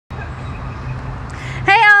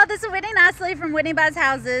Whitney Nicely from Whitney Buys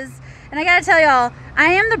Houses, and I gotta tell y'all, I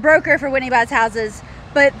am the broker for Whitney Buys Houses,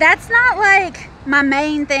 but that's not like my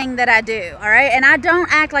main thing that I do, all right? And I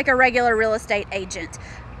don't act like a regular real estate agent.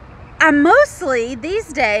 I mostly,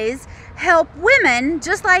 these days, help women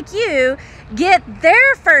just like you get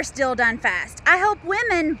their first deal done fast. I help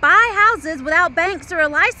women buy houses without banks or a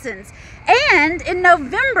license. And in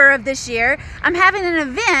November of this year, I'm having an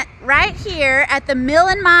event right here at the Mill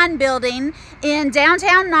and Mine building in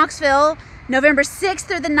downtown Knoxville, November 6th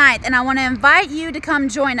through the 9th. And I want to invite you to come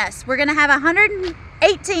join us. We're going to have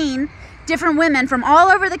 118 different women from all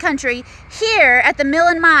over the country here at the Mill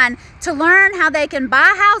and Mine to learn how they can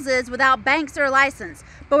buy houses without banks or a license.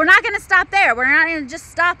 But we're not going to stop there. We're not going to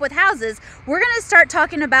just stop with houses. We're going to start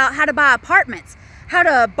talking about how to buy apartments, how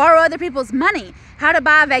to borrow other people's money, how to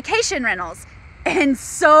buy vacation rentals, and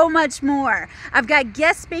so much more. I've got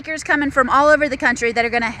guest speakers coming from all over the country that are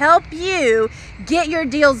going to help you get your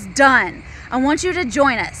deals done. I want you to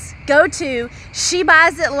join us. Go to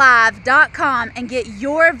shebuysitlive.com and get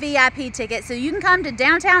your VIP ticket so you can come to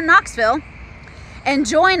downtown Knoxville and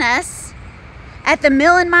join us at the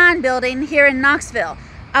Mill and Mine building here in Knoxville.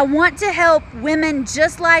 I want to help women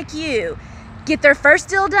just like you get their first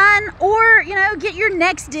deal done or, get your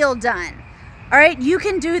next deal done. All right, you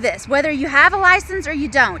can do this, whether you have a license or you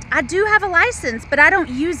don't. I do have a license, but I don't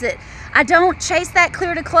use it. I don't chase that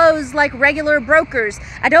clear to close like regular brokers.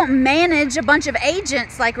 I don't manage a bunch of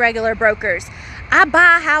agents like regular brokers. I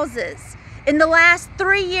buy houses. In the last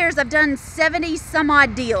 3 years, I've done 70 some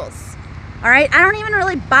odd deals. All right, I don't even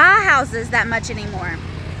really buy houses that much anymore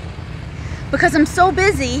because I'm so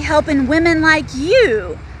busy helping women like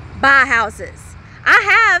you buy houses.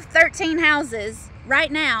 I have 13 houses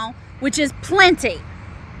right now, which is plenty,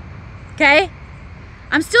 okay?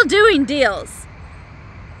 I'm still doing deals,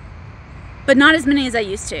 but not as many as I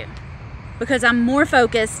used to because I'm more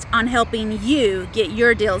focused on helping you get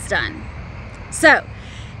your deals done. So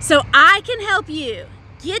I can help you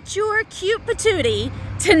get your cute patootie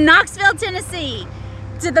to Knoxville, Tennessee,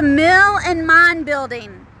 to the Mill and Mine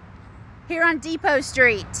building here on Depot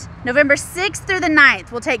Street, November 6th through the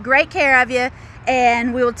 9th. We'll take great care of you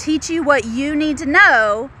and we will teach you what you need to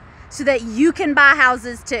know so that you can buy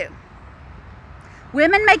houses too.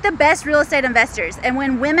 Women make the best real estate investors, and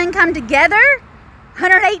when women come together,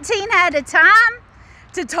 118 at a time,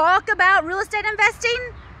 to talk about real estate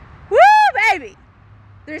investing, woo baby!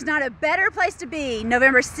 There's not a better place to be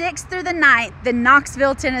November 6th through the 9th than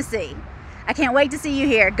Knoxville, Tennessee. I can't wait to see you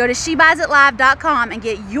here. Go to shebuysitlive.com and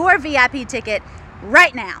get your VIP ticket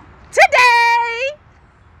right now. Today!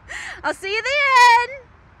 I'll see you then!